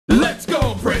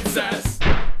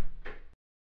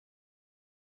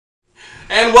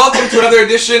And welcome to another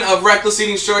edition of Reckless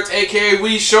Eating Shorts, aka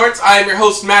We Shorts. I am your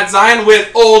host, Matt Zion, with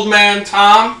Old Man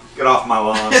Tom. Get off my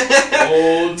lawn.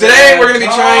 Today we're going to be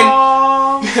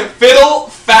trying Fiddle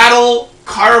Faddle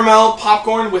Caramel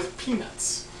popcorn with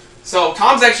peanuts. So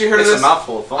Tom's actually heard of this. It's a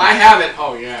mouthful of fun. I haven't.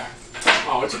 Oh yeah.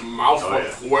 Oh, it's a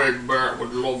mouthful. Wade Bear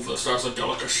would love this as a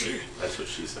delicacy. That's what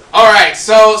she said. Alright,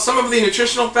 so some of the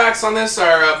nutritional facts on this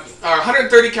are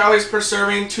 130 calories per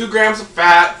serving, 2 grams of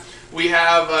fat. We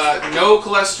have no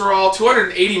cholesterol,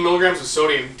 280 milligrams of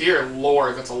sodium. Dear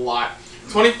Lord, that's a lot.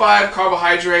 25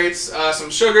 carbohydrates, some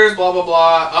sugars, blah, blah,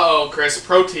 blah. Uh-oh, Chris,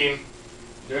 protein.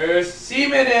 There's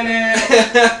semen in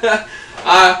it.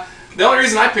 The only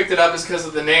reason I picked it up is because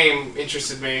of the name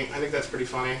interested me. I think that's pretty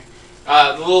funny.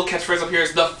 The little catchphrase up here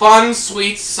is the fun,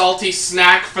 sweet, salty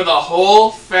snack for the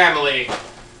whole family.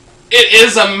 It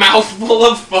is a mouthful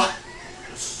of fun.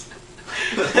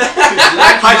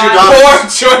 Hide your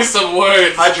daughters. Poor choice of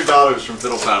words. Hide your daughters from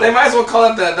Fiddle Faddle. They might as well call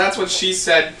it that. That's what she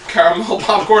said. Caramel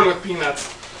popcorn with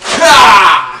peanuts.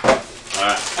 Ha!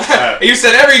 Alright. You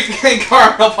said every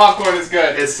caramel popcorn is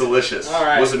good. It's delicious. All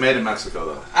right. Was it made in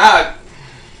Mexico though?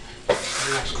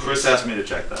 Chris asked me to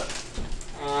check that.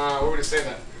 Where would it say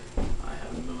that? I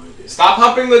have no idea. Stop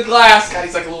humping the glass. God,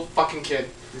 he's like a little fucking kid.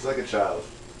 He's like a child.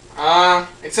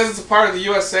 It says it's a part of the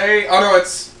USA. Oh no,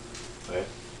 it's... Right?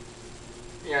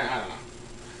 Yeah, I don't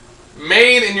know.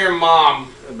 Made in your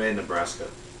mom. Made in Nebraska.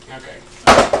 Okay.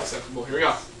 Acceptable. Here we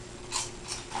go.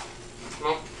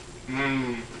 Nope.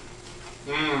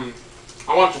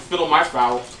 I want to fiddle my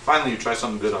fowl. Finally, you try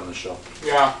something good on this show.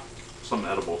 Yeah. Something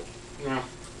edible. Yeah.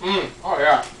 Oh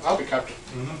yeah. That'll be kept.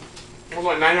 It was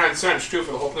like 99 cents too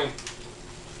for the whole thing.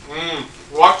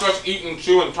 Watch us eat and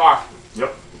chew and talk.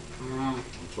 Yep.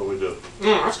 That's what we do.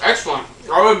 That's excellent.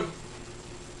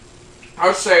 I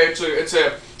would say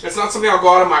it's not something I'll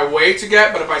go out of my way to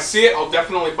get, but if I see it, I'll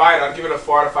definitely buy it. I'd give it a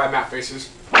 4 out of 5 Matt faces.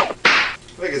 I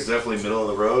think it's definitely middle of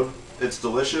the road. It's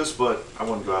delicious, but I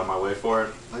wouldn't go out of my way for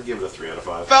it. I'd give it a 3 out of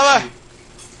 5. Fella!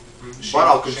 But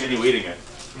I'll continue eating it.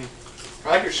 I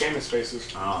like your Seamus faces.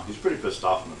 Oh, he's pretty pissed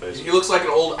off in the face. He looks like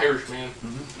an old Irish man.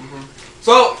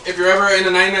 So, if you're ever in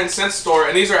a 99-cent store,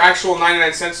 and these are actual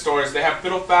 99-cent stores, they have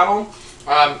Fiddle Faddle.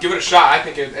 Give it a shot. I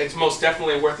think it's most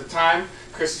definitely worth the time.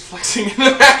 Chris is flexing in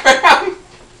the background.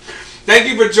 Thank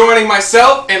you for joining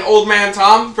myself and Old Man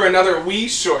Tom for another Wee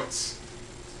Shorts.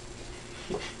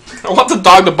 I want the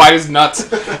dog to bite his nuts.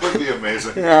 That would be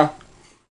amazing. Yeah.